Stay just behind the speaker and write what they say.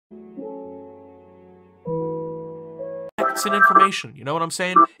facts and information, you know what I'm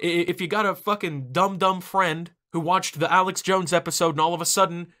saying? If you got a fucking dumb friend who watched the Alex Jones episode and all of a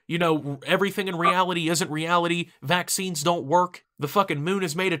sudden, you know, everything in reality isn't reality, vaccines don't work, the fucking moon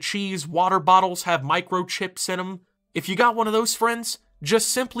is made of cheese, water bottles have microchips in them. If you got one of those friends, just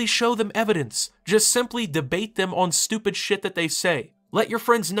simply show them evidence. Just simply debate them on stupid shit that they say. Let your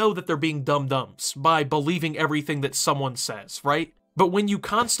friends know that they're being dumb-dumbs by believing everything that someone says, right? But when you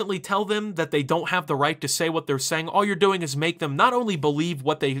constantly tell them that they don't have the right to say what they're saying, all you're doing is make them not only believe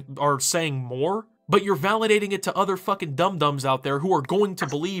what they are saying more, but you're validating it to other fucking dum-dums out there who are going to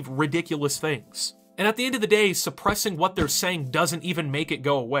believe ridiculous things. And at the end of the day, suppressing what they're saying doesn't even make it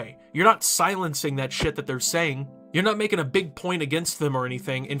go away. You're not silencing that shit that they're saying. You're not making a big point against them or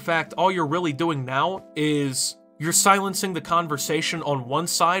anything. In fact, all you're really doing now is you're silencing the conversation on one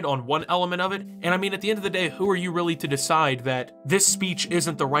side, on one element of it. And I mean, at the end of the day, who are you really to decide that this speech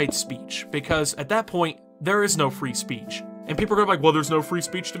isn't the right speech? Because at that point, there is no free speech. And people are gonna be like, well, there's no free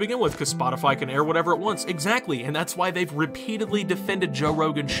speech to begin with because Spotify can air whatever it wants. Exactly, and that's why they've repeatedly defended Joe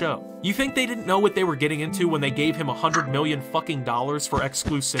Rogan's show. You think they didn't know what they were getting into when they gave him $100 million fucking dollars for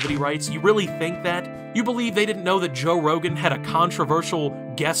exclusivity rights? You really think that? You believe they didn't know that Joe Rogan had a controversial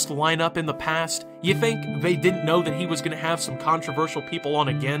guest lineup in the past? You think they didn't know that he was gonna have some controversial people on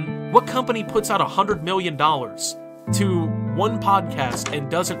again? What company puts out $100 million to one podcast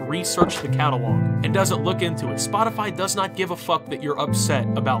and doesn't research the catalog and doesn't look into it? Spotify does not give a fuck that you're upset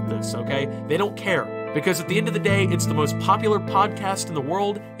about this, okay? They don't care. Because at the end of the day, it's the most popular podcast in the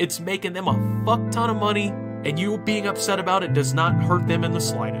world. It's making them a fuck ton of money, and you being upset about it does not hurt them in the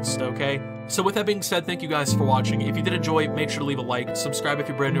slightest, okay? So with that being said, thank you guys for watching. If you did enjoy, make sure to leave a like, subscribe if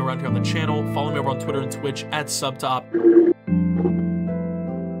you're brand new around here on the channel, follow me over on Twitter and Twitch at Subtop.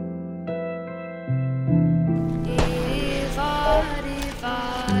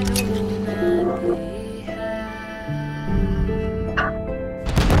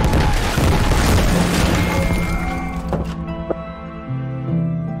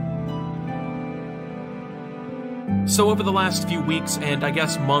 So over the last few weeks, and I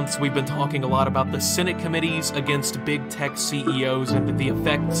guess months, we've been talking a lot about the Senate committees against big tech CEOs and the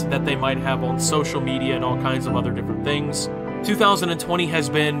effects that they might have on social media and all kinds of other different things. 2020 has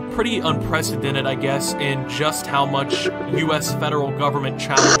been pretty unprecedented, I guess, in just how much US federal government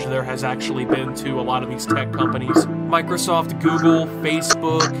challenge there has actually been to a lot of these tech companies. Microsoft, Google,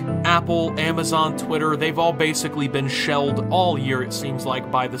 Facebook, Apple, Amazon, Twitter, they've all basically been shelled all year, it seems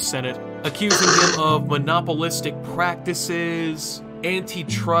like, by the Senate, accusing them of monopolistic practices,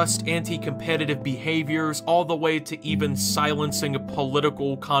 antitrust, anti-competitive behaviors, all the way to even silencing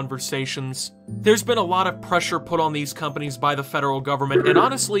political conversations. There's been a lot of pressure put on these companies by the federal government, and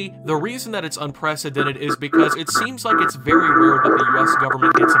honestly, the reason that it's unprecedented is because it seems like it's very rare that the US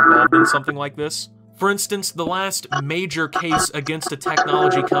government gets involved in something like this. For instance, the last major case against a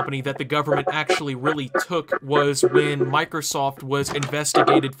technology company that the government actually really took was when Microsoft was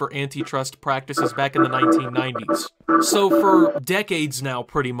investigated for antitrust practices back in the 1990s. So for decades now,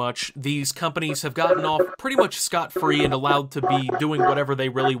 pretty much, these companies have gotten off pretty much scot-free and allowed to be doing whatever they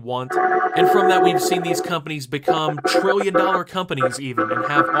really want. And from that, we've seen these companies become trillion-dollar companies even, and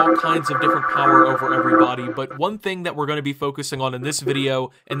have all kinds of different power over everybody. But one thing that we're going to be focusing on in this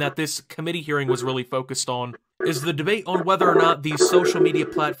video, and that this committee hearing was really focused on, is the debate on whether or not these social media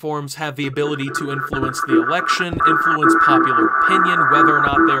platforms have the ability to influence the election, influence popular opinion, whether or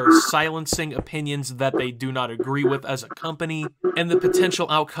not they're silencing opinions that they do not agree with as a company, and the potential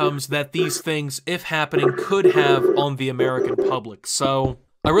outcomes that these things, if happening, could have on the American public. So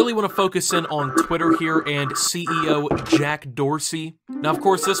I really want to focus in on Twitter here and CEO Jack Dorsey. Now, of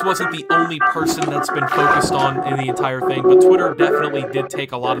course, this wasn't the only person that's been focused on in the entire thing, but Twitter definitely did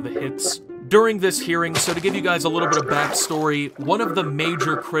take a lot of the hits during this hearing. So to give you guys a little bit of backstory, one of the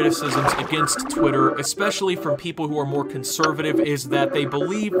major criticisms against Twitter, especially from people who are more conservative, is that they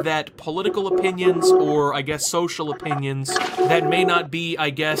believe that political opinions, or I guess social opinions, that may not be, I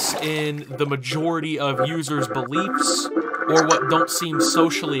guess, in the majority of users' beliefs, or what don't seem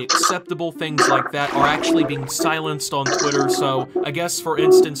socially acceptable, things like that, are actually being silenced on Twitter. So I guess, for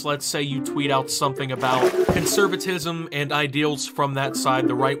instance, let's say you tweet out something about conservatism and ideals from that side,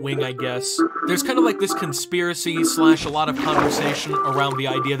 the right wing, I guess. There's kind of like this conspiracy slash a lot of conversation around the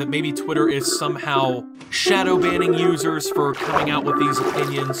idea that maybe Twitter is somehow shadow banning users for coming out with these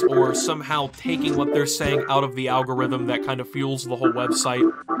opinions, or somehow taking what they're saying out of the algorithm that kind of fuels the whole website.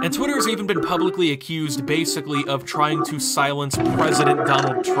 And Twitter has even been publicly accused, basically, of trying to silence President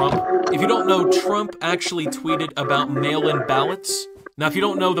Donald Trump. If you don't know, Trump actually tweeted about mail-in ballots, Now, if you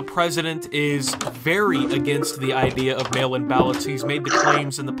don't know, the president is very against the idea of mail-in ballots. He's made the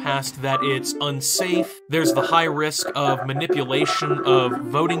claims in the past that it's unsafe, there's the high risk of manipulation of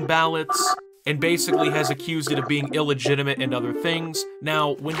voting ballots, and basically has accused it of being illegitimate and other things.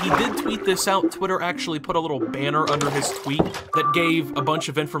 Now, when he did tweet this out, Twitter actually put a little banner under his tweet that gave a bunch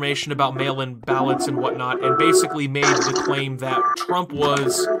of information about mail-in ballots and whatnot, and basically made the claim that Trump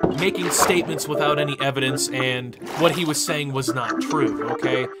was making statements without any evidence, and what he was saying was not true,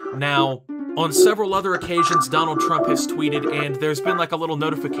 okay? Now, on several other occasions, Donald Trump has tweeted, and there's been like a little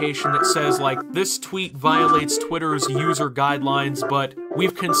notification that says, like, this tweet violates Twitter's user guidelines, but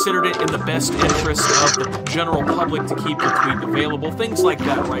we've considered it in the best interest of the general public to keep the tweet available, things like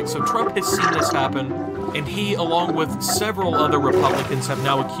that, right? So Trump has seen this happen, and he, along with several other Republicans, have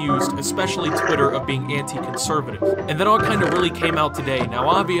now accused, especially Twitter, of being anti-conservative. And that all kind of really came out today. Now,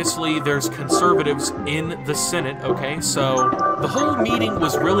 obviously, there's conservatives in the Senate, okay? So the whole meeting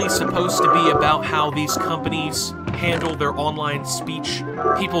was really supposed to be about how these companies handle their online speech,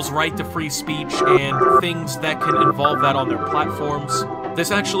 people's right to free speech, and things that can involve that on their platforms. This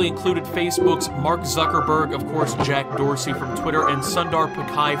actually included Facebook's Mark Zuckerberg, of course, Jack Dorsey from Twitter, and Sundar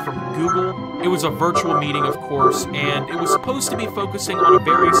Pichai from Google. It was a virtual meeting, of course, and it was supposed to be focusing on a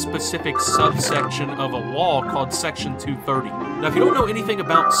very specific subsection of a law called Section 230. Now, if you don't know anything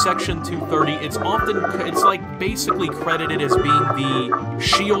about Section 230, it's like basically credited as being the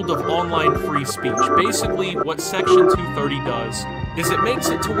shield of online free speech. Basically, what Section 230 does is it makes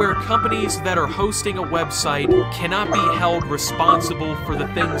it to where companies that are hosting a website cannot be held responsible for the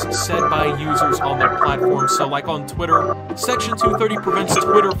things said by users on their platform. So like on Twitter, Section 230 prevents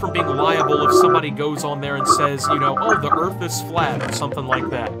Twitter from being liable if somebody goes on there and says, you know, oh, the earth is flat, or something like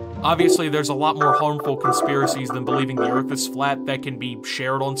that. Obviously, there's a lot more harmful conspiracies than believing the earth is flat that can be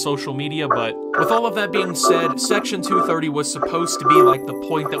shared on social media, but with all of that being said, Section 230 was supposed to be like the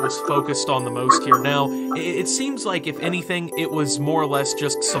point that was focused on the most here. Now, it seems like, if anything, it was more or less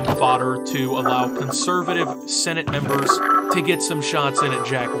just some fodder to allow conservative Senate members to get some shots in at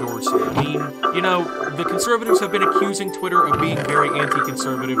Jack Dorsey. I mean, you know, the conservatives have been accusing Twitter of being very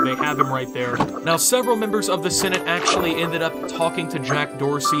anti-conservative. They have him right there. Now, several members of the Senate actually ended up talking to Jack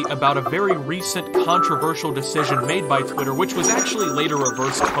Dorsey about a very recent controversial decision made by Twitter, which was actually later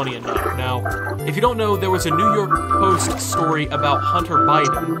reversed, funny enough. Now, if you don't know, there was a New York Post story about Hunter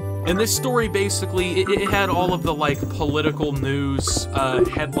Biden. And this story, basically, it had all of the, like, political news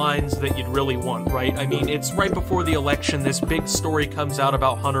headlines that you'd really want, right? I mean, it's right before the election, this big story comes out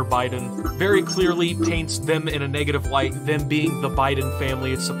about Hunter Biden, very clearly paints them in a negative light, them being the Biden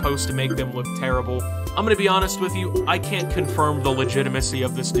family. It's supposed to make them look terrible. I'm gonna be honest with you, I can't confirm the legitimacy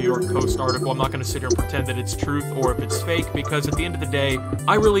of this New York Post article. I'm not gonna sit here and pretend that it's truth or if it's fake, because at the end of the day,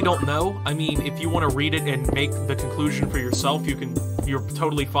 I really don't know. I mean, if you want to read it and make the conclusion for yourself, you're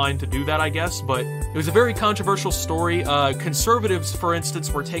totally fine to do that, I guess, but it was a very controversial story. Conservatives, for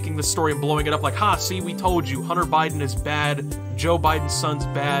instance, were taking the story and blowing it up like, ha, see, we told you, Hunter Biden is bad, Joe Biden's son's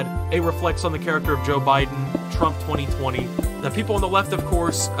bad, it reflects on the character of Joe Biden, Trump 2020. Now, people on the left, of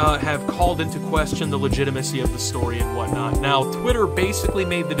course, have called into question the legitimacy of the story and whatnot. Now, Twitter basically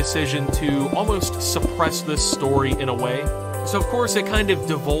made the decision to almost suppress this story in a way. So, of course, it kind of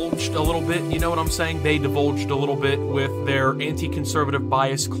divulged a little bit, you know what I'm saying? They divulged a little bit with their anti-conservative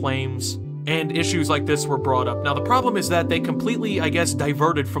bias claims, and issues like this were brought up. Now, the problem is that they completely, I guess,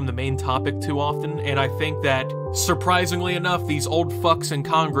 diverted from the main topic too often, and I think that, surprisingly enough, these old fucks in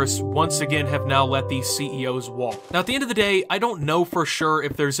Congress once again have now let these CEOs walk. Now, at the end of the day, I don't know for sure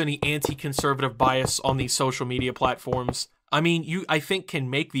if there's any anti-conservative bias on these social media platforms. I mean, you, I think, can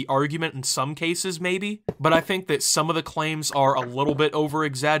make the argument in some cases, maybe, but I think that some of the claims are a little bit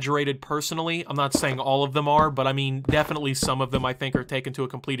over-exaggerated personally. I'm not saying all of them are, but I mean, definitely some of them I think are taken to a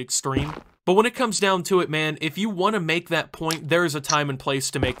complete extreme. But when it comes down to it, man, if you want to make that point, there is a time and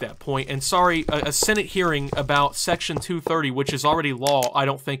place to make that point. And sorry, a Senate hearing about Section 230, which is already law, I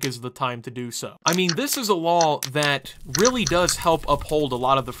don't think is the time to do so. I mean, this is a law that really does help uphold a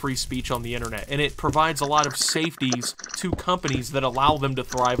lot of the free speech on the internet, and it provides a lot of safeties to companies that allow them to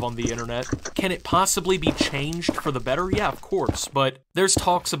thrive on the internet. Can it possibly be changed for the better? Yeah, of course, but there's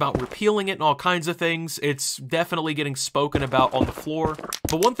talks about repealing it and all kinds of things. It's definitely getting spoken about on the floor.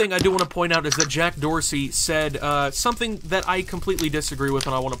 But one thing I do want to point out is that Jack Dorsey said something that I completely disagree with,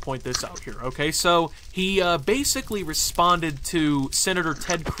 and I want to point this out here, okay? So he basically responded to Senator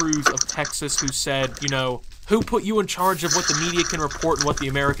Ted Cruz of Texas, who said, you know, who put you in charge of what the media can report and what the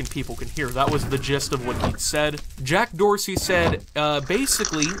American people can hear? That was the gist of what he'd said. Jack Dorsey said,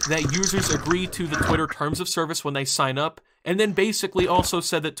 basically, that users agree to the Twitter terms of service when they sign up, and then basically also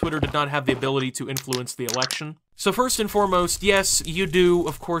said that Twitter did not have the ability to influence the election. So first and foremost, yes, you do,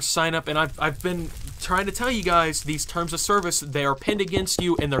 of course, sign up, and I've been trying to tell you guys, these terms of service, they are pinned against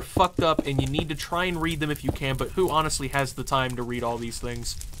you, and they're fucked up, and you need to try and read them if you can, but who honestly has the time to read all these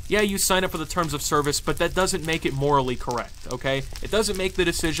things? Yeah, you sign up for the terms of service, but that doesn't make it morally correct, okay? It doesn't make the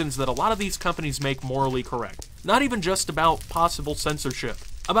decisions that a lot of these companies make morally correct. Not even just about possible censorship.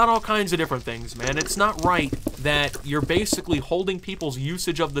 About all kinds of different things, man. It's not right that you're basically holding people's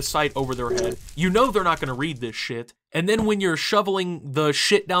usage of the site over their head. You know they're not going to read this shit. And then when you're shoveling the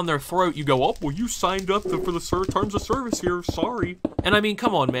shit down their throat, you go, oh, well, you signed up for the terms of service here, sorry. And I mean,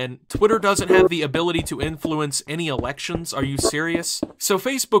 come on, man. Twitter doesn't have the ability to influence any elections. Are you serious? So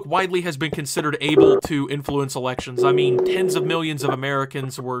Facebook widely has been considered able to influence elections. I mean, tens of millions of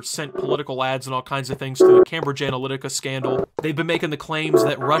Americans were sent political ads and all kinds of things through the Cambridge Analytica scandal. They've been making the claims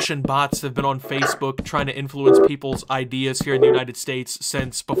that Russian bots have been on Facebook trying to influence people's ideas here in the United States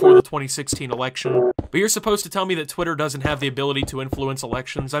since before the 2016 election. But you're supposed to tell me that Twitter doesn't have the ability to influence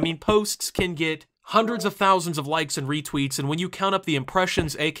elections. I mean, posts can get hundreds of thousands of likes and retweets, and when you count up the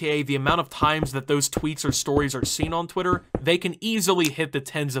impressions, aka the amount of times that those tweets or stories are seen on Twitter, they can easily hit the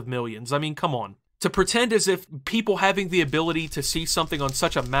tens of millions. I mean, come on. To pretend as if people having the ability to see something on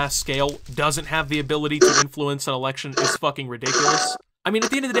such a mass scale doesn't have the ability to influence an election is fucking ridiculous. I mean,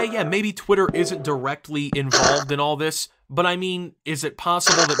 at the end of the day, yeah, maybe Twitter isn't directly involved in all this, but I mean, is it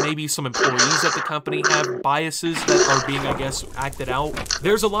possible that maybe some employees at the company have biases that are being, I guess, acted out?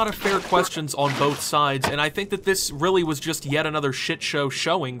 There's a lot of fair questions on both sides, and I think that this really was just yet another shit show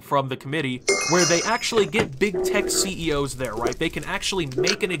showing from the committee, where they actually get big tech CEOs there, right? They can actually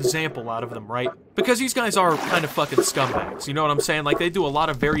make an example out of them, right? Because these guys are kind of fucking scumbags, you know what I'm saying? Like, they do a lot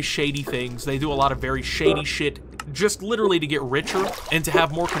of very shady things, they do a lot of very shady shit, just literally to get richer and to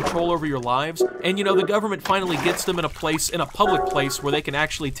have more control over your lives. And you know, the government finally gets them in a place, in a public place, where they can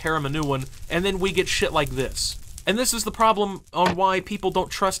actually tear them a new one, and then we get shit like this. And this is the problem on why people don't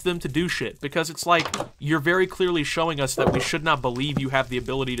trust them to do shit, because it's like, you're very clearly showing us that we should not believe you have the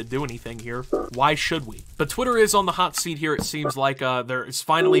ability to do anything here. Why should we? But Twitter is on the hot seat here. It seems like there is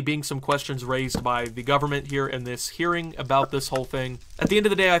finally being some questions raised by the government here in this hearing about this whole thing. At the end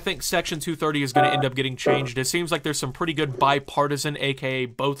of the day, I think Section 230 is going to end up getting changed. It seems like there's some pretty good bipartisan, aka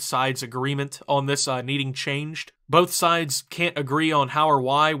both sides agreement on this needing changed. Both sides can't agree on how or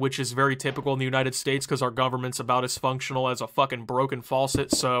why, which is very typical in the United States because our government's about as functional as a fucking broken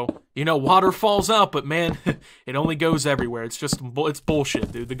faucet. So, you know, water falls out, but man, it only goes everywhere. It's just, it's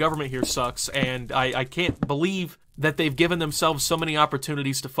bullshit, dude. The government here sucks, and I can't believe that they've given themselves so many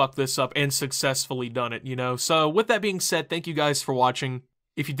opportunities to fuck this up and successfully done it, you know? So, with that being said, thank you guys for watching.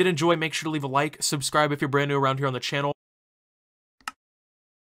 If you did enjoy, make sure to leave a like, subscribe if you're brand new around here on the channel.